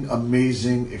amazing,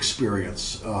 amazing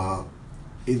experience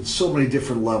in so many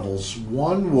different levels.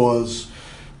 One of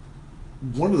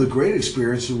the great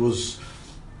experiences was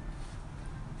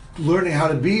learning how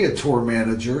to be a tour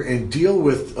manager and deal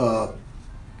with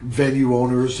venue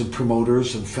owners and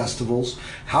promoters and festivals,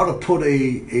 how to put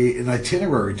an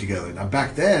itinerary together. Now,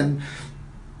 back then,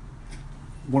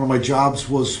 one of my jobs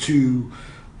was to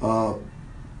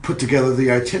put together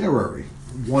the itinerary,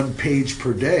 1 page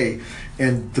per day,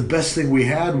 and the best thing we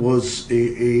had was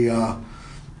a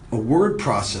word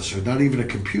processor, not even a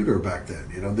computer back then.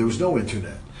 You know, there was no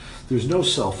internet, there was no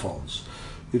cell phones.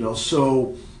 You know,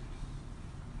 so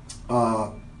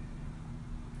not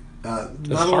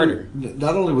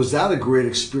only was that a great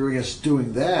experience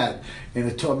doing that, and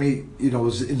it taught me, you know, it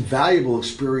was an invaluable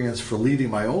experience for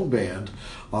leading my own band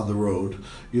on the road,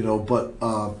 you know, but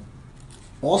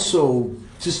also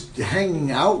just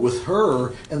hanging out with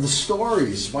her and the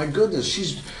stories. My goodness,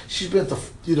 she's been at the,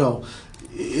 you know,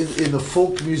 in the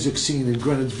folk music scene in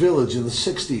Greenwich Village in the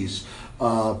 60s,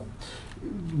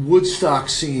 Woodstock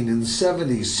scene in the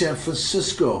 70s, San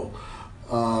Francisco.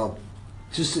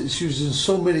 She was in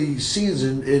so many scenes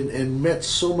and met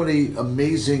so many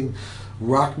amazing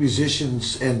rock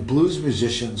musicians and blues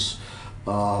musicians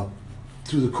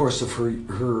through the course of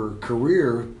her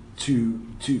career. To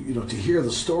hear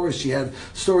the stories she had,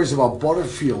 stories about Paul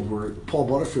Butterfield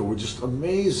were just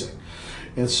amazing,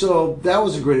 and so that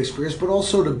was a great experience. But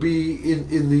also to be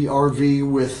in the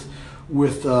RV with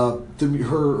with her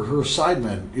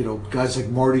sidemen, guys like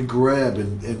Marty Greb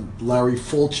and Larry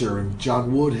Fulcher and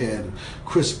John Woodhead,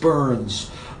 Chris Burns,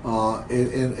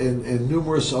 and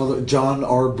numerous other, John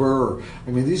R. Burr. I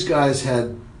mean, these guys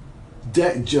had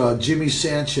Jimmy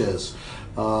Sanchez,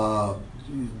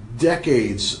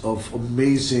 decades of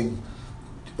amazing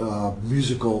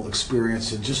musical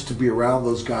experience, and just to be around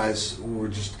those guys who were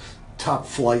just top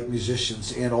flight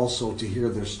musicians, and also to hear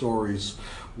their stories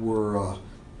were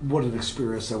what an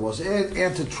experience that was,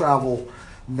 and to travel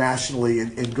nationally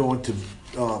and go into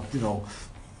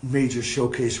major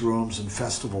showcase rooms and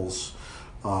festivals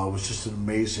was just an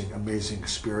amazing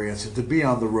experience. And to be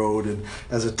on the road, and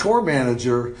as a tour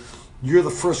manager, you're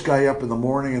the first guy up in the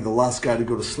morning and the last guy to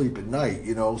go to sleep at night,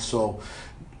 so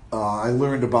I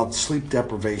learned about sleep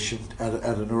deprivation at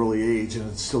an early age,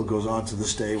 and it still goes on to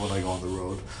this day when I go on the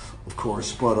road, of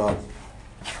course, but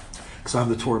because I'm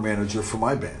the tour manager for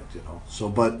my band, So,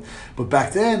 but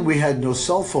back then we had no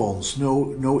cell phones,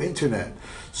 no internet.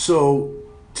 So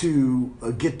to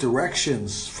get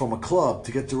directions from a club,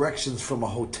 to get directions from a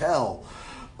hotel,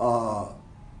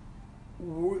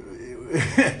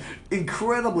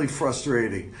 incredibly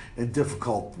frustrating and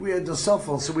difficult. We had no cell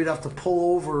phone, so we'd have to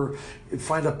pull over and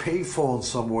find a pay phone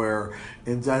somewhere,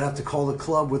 and I'd have to call the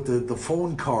club with the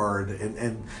phone card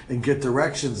and get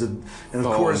directions, and of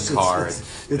course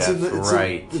it's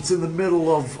in the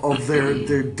middle of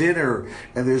their dinner,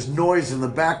 and there's noise in the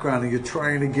background, and you're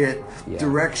trying to get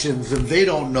directions, and they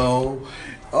don't know.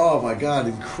 Oh my God,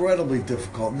 incredibly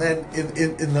difficult. And then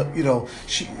in the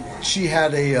she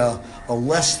had a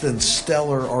less than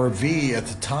stellar RV at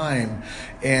the time,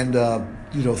 and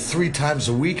 3 times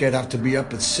a week I'd have to be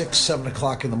up at 6-7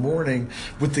 o'clock in the morning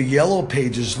with the yellow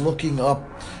pages looking up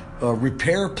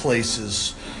repair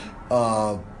places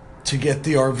to get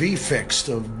the RV fixed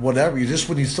or whatever.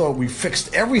 When you thought we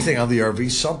fixed everything on the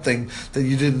RV, something that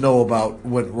you didn't know about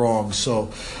went wrong.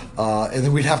 So and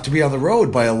then we'd have to be on the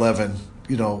road by 11.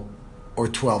 Or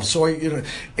 12. So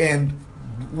and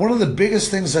one of the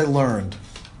biggest things I learned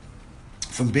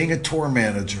from being a tour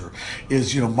manager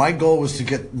is, my goal was to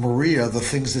get Maria the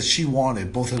things that she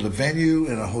wanted, both at a venue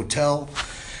and a hotel.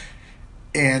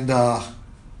 And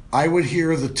I would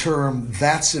hear the term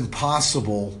 "that's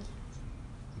impossible"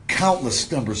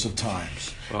 countless numbers of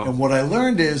times. Wow. And what I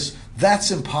learned is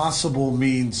 "that's impossible"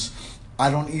 means I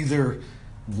don't either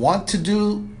want to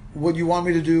do what you want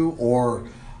me to do, or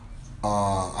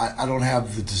I don't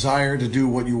have the desire to do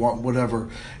what you want, whatever.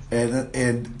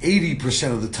 And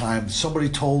 80% of the time, somebody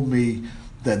told me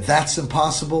that that's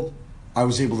impossible. I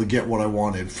was able to get what I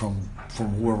wanted from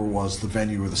whoever was the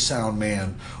venue or the sound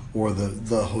man or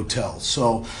the hotel.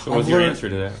 So what was your answer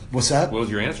to that? What's that? What was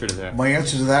your answer to that? My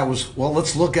answer to that was, well,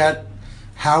 let's look at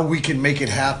how we can make it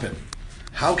happen.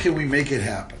 How can we make it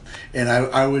happen? And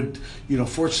I would,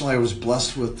 fortunately I was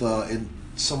blessed with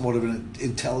somewhat of an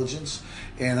intelligence,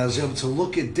 and I was able to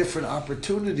look at different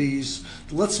opportunities.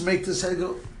 Let's make this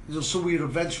happen. So we'd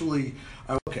eventually.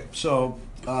 Okay, so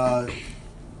my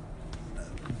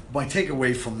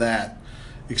takeaway from that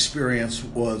experience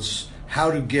was how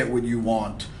to get what you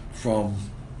want from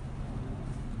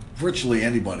virtually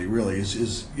anybody. Really,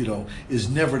 is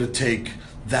never to take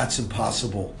 "that's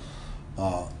impossible"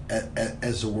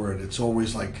 as a word. It's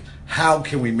always like, how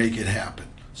can we make it happen?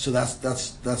 So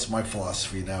that's my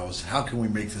philosophy now, is how can we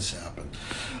make this happen?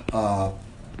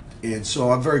 And so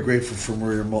I'm very grateful to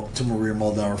Maria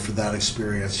Muldaur for that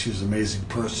experience. She was an amazing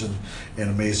person, an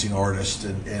amazing artist,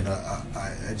 and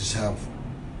I just have,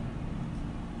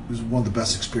 it was one of the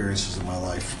best experiences of my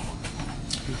life.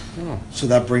 Oh. So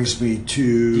that brings me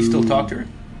to... Do you still talk to her?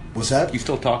 What's that? You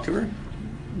still talk to her?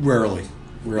 Rarely.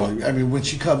 I mean, when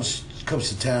she comes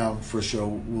to town for a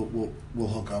show, we'll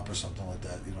hook up or something like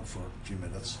that, for a few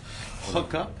minutes.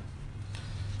 Hook up?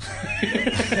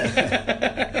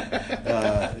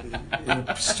 In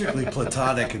a strictly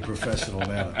platonic and professional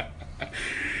manner.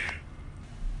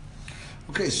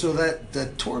 Okay, so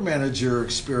that tour manager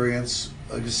experience,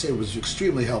 like I say, was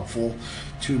extremely helpful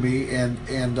to me, and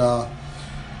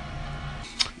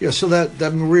so that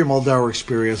Maria Muldaur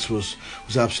experience was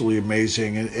absolutely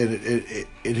amazing, and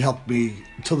it helped me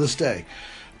till this day.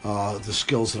 The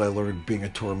skills that I learned being a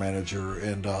tour manager,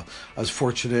 and I was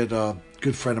fortunate. A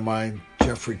good friend of mine,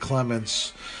 Jeffrey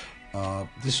Clements,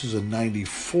 this was in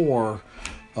 '94.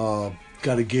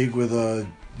 Got a gig with a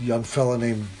young fella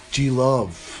named G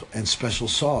Love and Special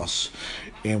Sauce,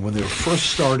 and when they were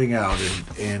first starting out,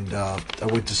 and I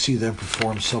went to see them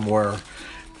perform somewhere,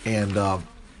 and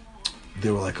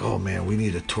they were like, "Oh man, we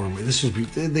need a tour."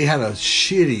 They had a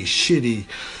shitty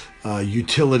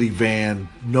utility van,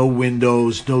 no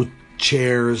windows, no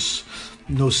chairs,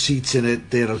 no seats in it.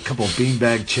 They had a couple of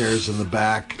beanbag chairs in the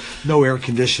back. No air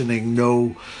conditioning.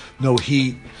 No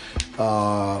heat.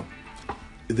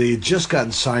 They had just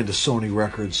gotten signed to Sony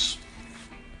Records,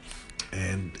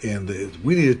 and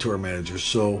we needed a tour manager.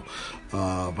 So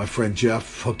my friend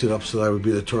Jeff hooked it up so that I would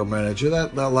be the tour manager.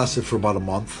 That lasted for about a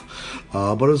month,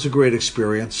 but it was a great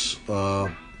experience.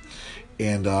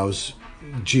 And I was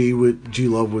G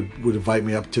Love would invite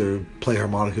me up to play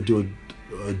harmonica, do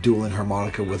a dueling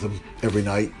harmonica with him every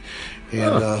night.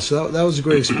 And so that was a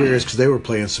great experience because they were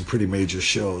playing some pretty major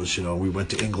shows. You know, we went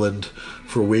to England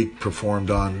for a week, performed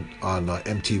on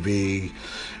MTV,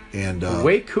 and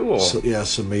way cool. So, yeah,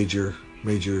 some major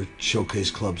showcase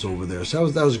clubs over there. So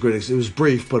that was a great. It was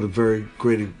brief, but a very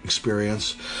great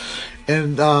experience.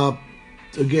 And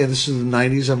again, this is the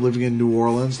 '90s. I'm living in New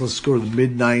Orleans. Let's go to the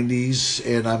mid '90s,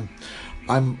 and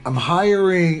I'm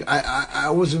hiring. I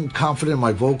wasn't confident in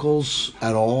my vocals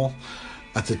at all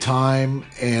at the time,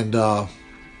 and I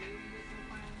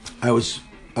was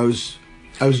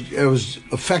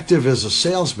effective as a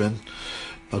salesman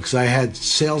because I had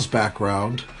sales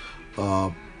background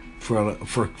from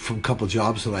a couple of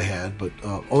jobs that I had. But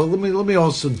let me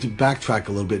also backtrack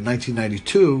a little bit. In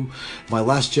 1992, my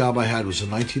last job I had was in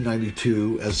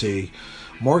 1992 as a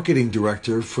marketing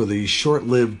director for the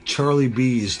short-lived Charlie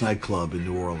B's nightclub in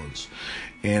New Orleans.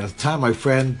 And at the time, my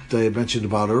friend that I mentioned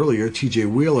about earlier, TJ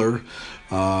Wheeler,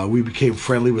 we became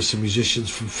friendly with some musicians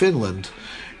from Finland,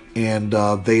 and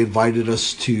they invited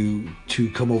us to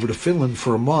come over to Finland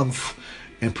for a month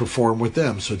and perform with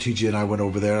them. So TJ and I went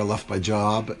over there. I left my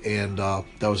job, and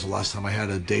that was the last time I had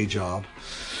a day job.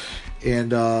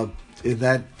 And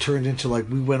that turned into, like,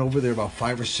 we went over there about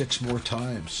 5 or 6 more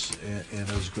times, and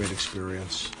it was a great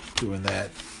experience doing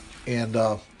that. And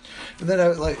then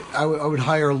I would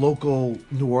hire local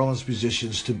New Orleans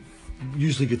musicians, to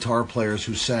usually guitar players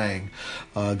who sang,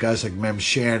 guys like Mem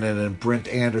Shannon and Brent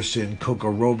Anderson,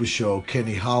 Coco Robichaux,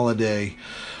 Kenny Holiday.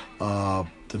 I'm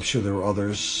sure there were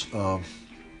others.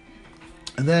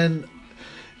 And then,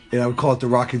 I would call it the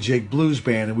Rock and Jake Blues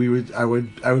Band, and I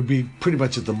would be pretty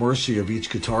much at the mercy of each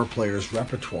guitar player's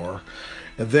repertoire.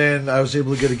 And then I was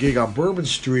able to get a gig on Bourbon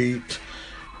Street,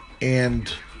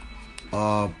 and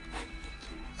I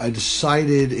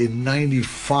decided in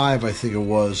 '95, I think it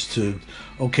was,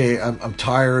 I'm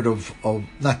tired of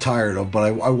not tired of, but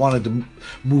I wanted to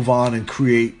move on and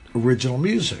create original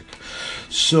music.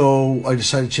 So I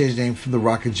decided to change the name from the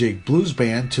Rock and Jake Blues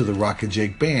Band to the Rock and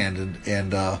Jake Band,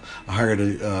 and I hired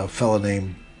a fella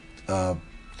named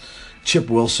Chip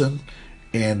Wilson,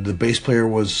 and the bass player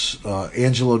was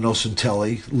Angelo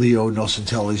Nocentelli, Leo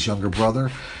Nocentelli's younger brother,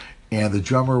 and the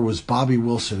drummer was Bobby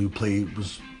Wilson, who played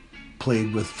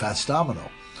with Fats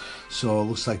Domino. So it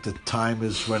looks like the time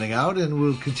is running out, and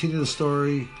we'll continue the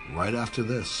story right after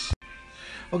this.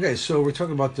 Okay, so we're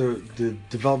talking about the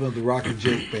development of the Rock and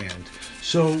Jake Band.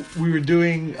 So we were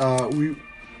doing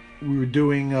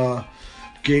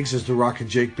gigs as the Rock and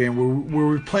Jake Band. We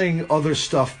were playing other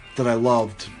stuff that I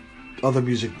loved, other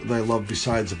music that I loved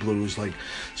besides the blues, like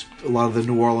a lot of the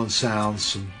New Orleans sounds,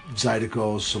 some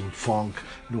Zydeco, some funk,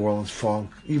 New Orleans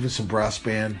funk, even some brass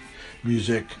band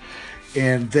music.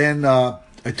 And then I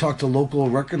talked a local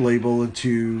record label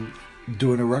into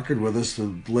doing a record with us.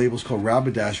 The label's called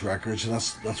Rabidash Records, and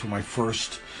that's where my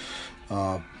first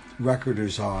record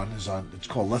is on. It's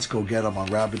called Let's Go Get 'Em on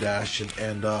Rabidash,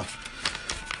 and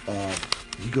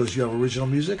he goes, "You have original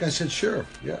music?" I said, "Sure,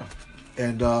 yeah."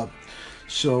 And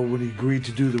so when he agreed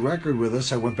to do the record with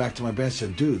us, I went back to my band and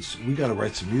said, "Dudes, we got to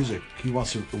write some music." He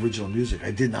wants some original music.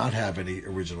 I did not have any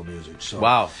original music. So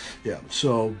wow. Yeah.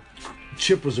 So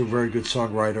Chip was a very good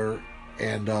songwriter,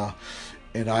 and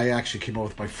I actually came up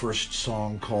with my first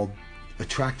song called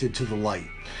Attracted to the Light.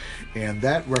 And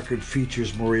that record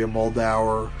features Maria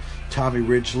Muldaur, Tommy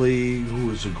Ridgely, who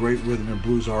was a great rhythm and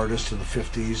blues artist in the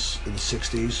 50s and the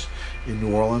 60s in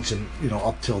New Orleans, and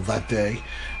up till that day.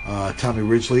 Tommy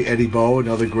Ridgely, Eddie Bo,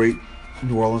 another great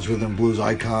New Orleans rhythm and blues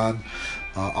icon.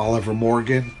 Oliver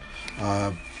Morgan,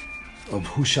 of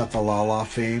Who Shot the La La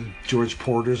fame. George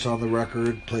Porter's on the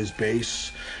record, plays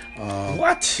bass.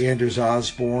 What? Anders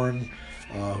Osborne.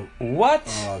 What?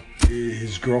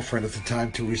 His girlfriend at the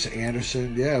time, Teresa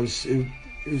Anderson. Yeah, it was an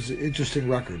interesting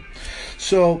record.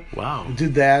 So, wow.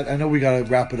 Did that. I know we got to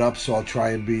wrap it up, so I'll try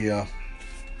and be... and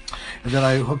then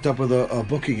I hooked up with a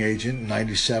booking agent in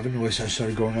 '97, which I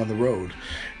started going on the road.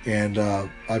 And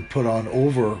I put on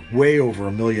way over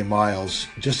 1 million miles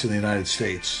just in the United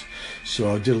States.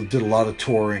 So I did a lot of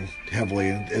touring heavily,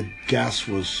 and gas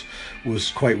was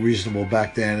quite reasonable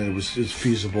back then, and it was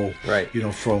feasible. Right.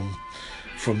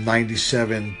 From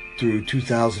 '97 through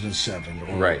 2007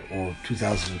 or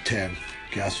 2010.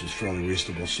 gas was fairly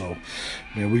reasonable. So,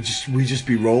 we just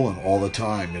be rolling all the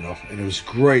time, And it was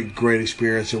great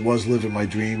experience. It was living my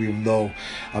dream, even though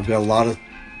I've got a lot of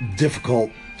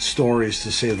difficult stories,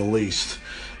 to say the least,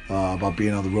 about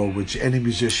being on the road. Which any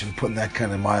musician putting that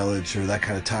kind of mileage or that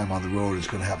kind of time on the road is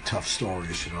going to have tough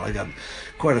stories. I got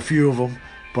quite a few of them,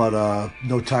 but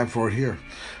no time for it here.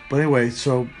 But anyway,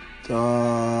 so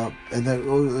and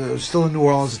then still in New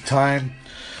Orleans at the time.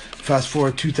 Fast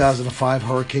forward 2005,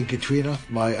 Hurricane Katrina.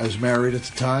 I was married at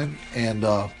the time, and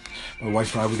my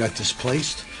wife and I, we got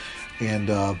displaced, and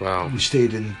we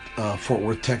stayed in Fort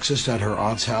Worth, Texas, at her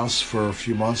aunt's house for a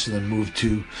few months, and then moved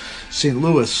to St.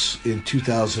 Louis in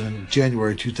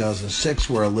January 2006,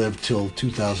 where I lived till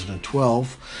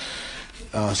 2012.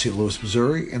 St. Louis,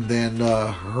 Missouri, and then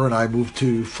her and I moved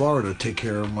to Florida to take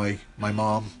care of my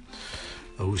mom,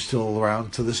 who's still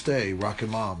around to this day,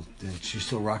 rocking mom, and she's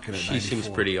still rocking at 94. She seems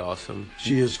pretty awesome.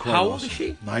 She is quite How awesome. old is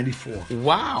she? 94.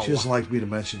 Wow. She doesn't like me to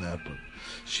mention that, but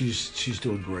she's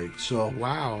doing great. So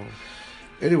wow.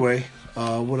 Anyway,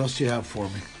 what else do you have for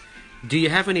me? Do you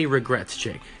have any regrets,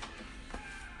 Jake?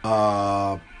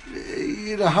 How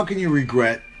can you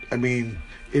regret? I mean,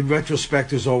 in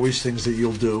retrospect, there's always things that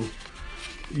you'll do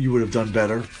you would have done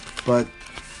better, but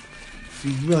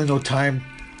really no time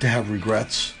to have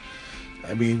regrets.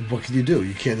 I mean, what can you do?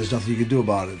 You can't. There's nothing you can do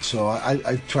about it. So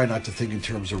I try not to think in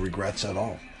terms of regrets at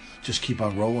all. Just keep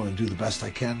on rolling and do the best I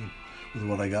can with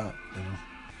what I got.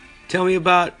 Tell me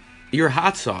about your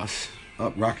hot sauce.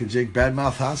 Rockin' Jake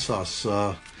Badmouth hot sauce.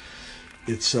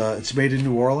 It's made in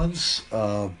New Orleans.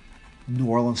 New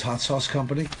Orleans Hot Sauce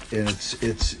Company, and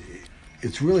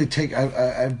it's really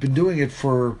I've been doing it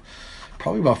for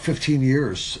probably about 15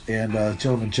 years, and a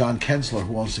gentleman, John Kensler,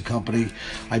 who owns the company,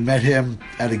 I met him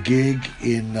at a gig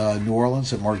in New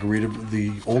Orleans at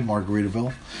the old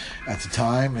Margaritaville at the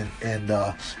time, and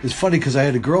it's funny because I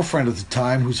had a girlfriend at the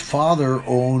time whose father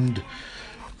owned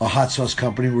a hot sauce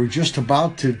company. We were just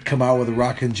about to come out with a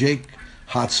Rockin' Jake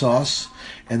hot sauce,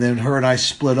 and then her and I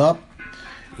split up,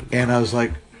 and I was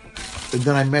like, and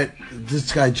then I met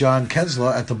this guy, John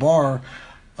Kensler, at the bar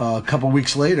a couple of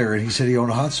weeks later, and he said he owned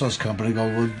a hot sauce company. I go,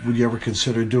 well, would you ever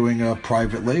consider doing a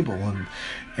private label?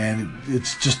 And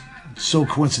it's just so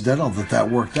coincidental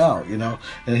that worked out,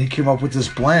 And he came up with this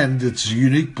blend. It's a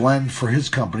unique blend for his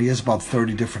company. He has about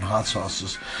 30 different hot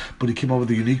sauces, but he came up with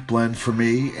a unique blend for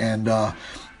me, and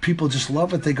people just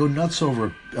love it. They go nuts over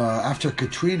it. After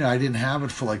Katrina, I didn't have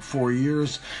it for like 4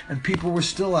 years, and people were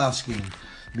still asking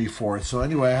me for it. So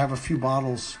anyway, I have a few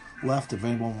bottles left. If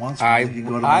anyone wants one, they can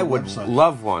go to my would website.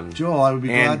 love one. Joel, I would be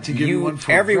glad to give you one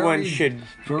for everyone should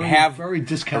have very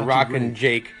discounted a Rockin' rate.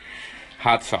 Jake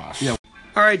hot sauce. Yeah.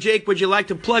 All right, Jake, would you like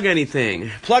to plug anything?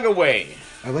 Plug away.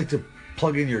 I'd like to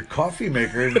plug in your coffee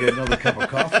maker and get another cup of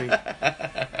coffee.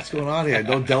 What's going on here?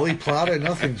 No deli platter,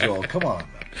 nothing, Joel. Come on.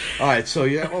 All right, so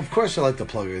of course I like to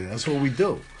plug it in. That's what we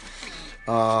do.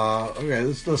 Okay,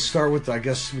 let's start with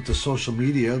the social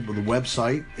media. The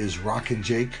website is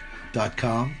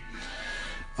rockinjake.com.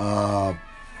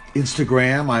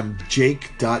 Instagram, I'm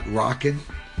jake.rockin.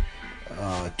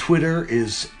 Twitter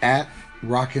is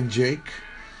 @rockinjake.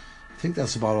 I think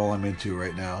that's about all I'm into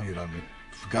right now.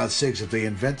 For God's sakes, if they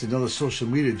invent another social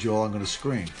media, Joel, I'm going to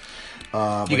scream. You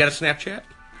got a Snapchat?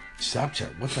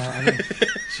 Snapchat? What the hell?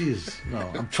 Jeez,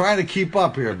 no. I'm trying to keep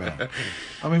up here, man.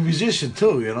 I'm a musician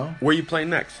too, Where you playing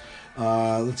next?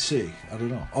 Let's see. I don't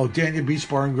know. Oh, Dania Beach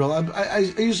Bar and Grill.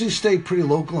 I usually stay pretty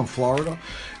local in Florida,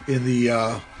 in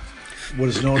the what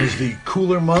is known as the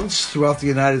cooler months throughout the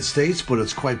United States, but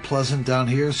it's quite pleasant down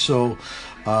here. So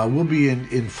we'll be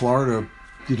in Florida,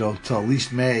 till at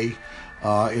least May,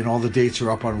 and all the dates are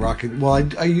up on Rockin'. Well,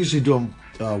 I usually do them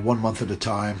 1 month at a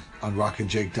time on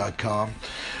rockinjake.com.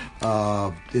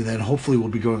 And then hopefully we'll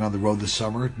be going on the road this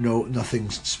summer. Nothing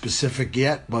specific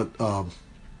yet, but all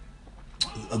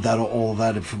of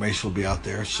that information will be out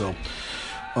there. So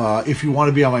if you want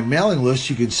to be on my mailing list,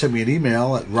 you can send me an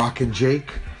email at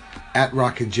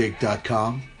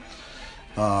rockinjake@rockinjake.com.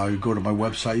 You go to my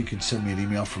website, you can send me an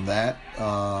email from that.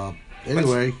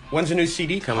 Anyway, when's the new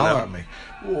CD coming out? At me.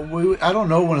 Well, I don't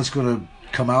know when it's going to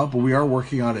come out, but we are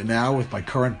working on it now with my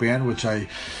current band, which let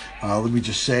me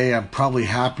just say, I'm probably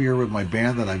happier with my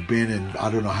band than I've been in I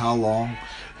don't know how long.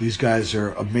 These guys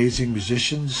are amazing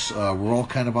musicians. We're all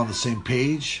kind of on the same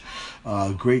page.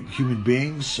 Great human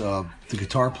beings. The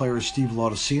guitar player is Steve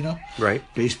Laudicina. Right.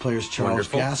 Bass player is Charles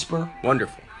Gasper.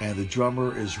 Wonderful. And the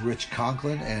drummer is Rich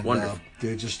Conklin. And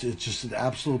it's just an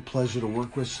absolute pleasure to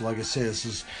work with. So like I say, this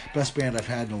is the best band I've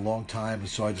had in a long time. And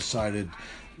so I decided,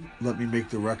 let me make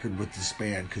the record with this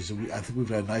band, because I think we've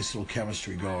had a nice little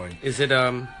chemistry going. Is it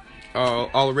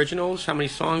All originals? How many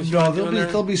songs you No, got doing there?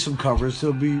 there'll be some covers.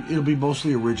 It'll be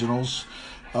mostly originals.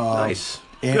 Nice.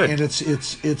 And, Good. and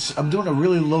it's I'm doing a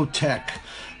really low tech.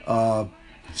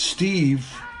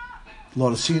 Steve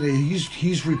Laudicina,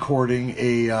 he's recording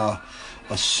a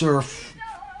surf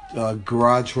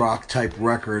garage rock type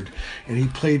record, and he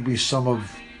played me some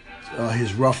of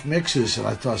his rough mixes, and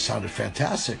I thought it sounded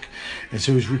fantastic. And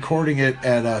so he's recording it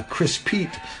at Chris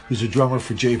Pete, who's a drummer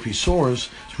for JP Soars.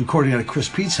 He's recording it at Chris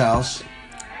Pete's house.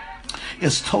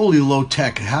 It's totally low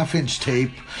tech, 1/2-inch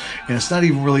tape, and it's not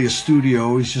even really a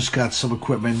studio. He's just got some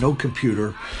equipment, no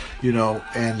computer,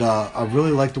 And I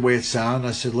really like the way it sounded.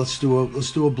 I said, let's do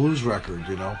a blues record,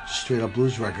 straight up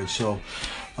blues record. So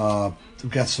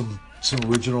we've got some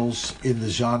originals in the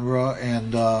genre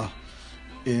and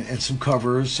some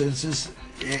covers.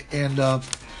 And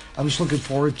I'm just looking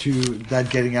forward to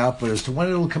that getting out. But as to when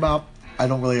it'll come out, I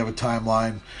don't really have a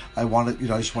timeline. I want it,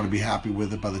 I just want to be happy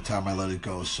with it by the time I let it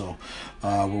go. So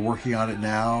we're working on it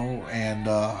now, and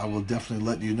I will definitely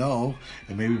let you know.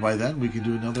 And maybe by then we can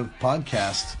do another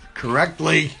podcast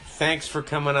correctly. Thanks for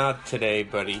coming out today,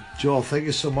 buddy. Joel, thank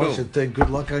you so much, Boom. and good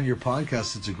luck on your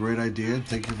podcast. It's a great idea. And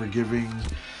thank you for giving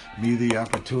me the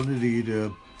opportunity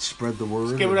to spread the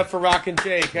word. Give it up for Rockin'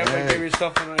 Jake. Everybody give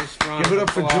yourself a nice round Give it of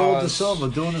up for applause. Joel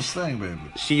DeSilva doing his thing, baby.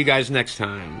 See you guys next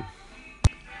time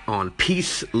on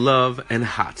Peace, Love, and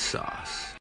Hot Sauce.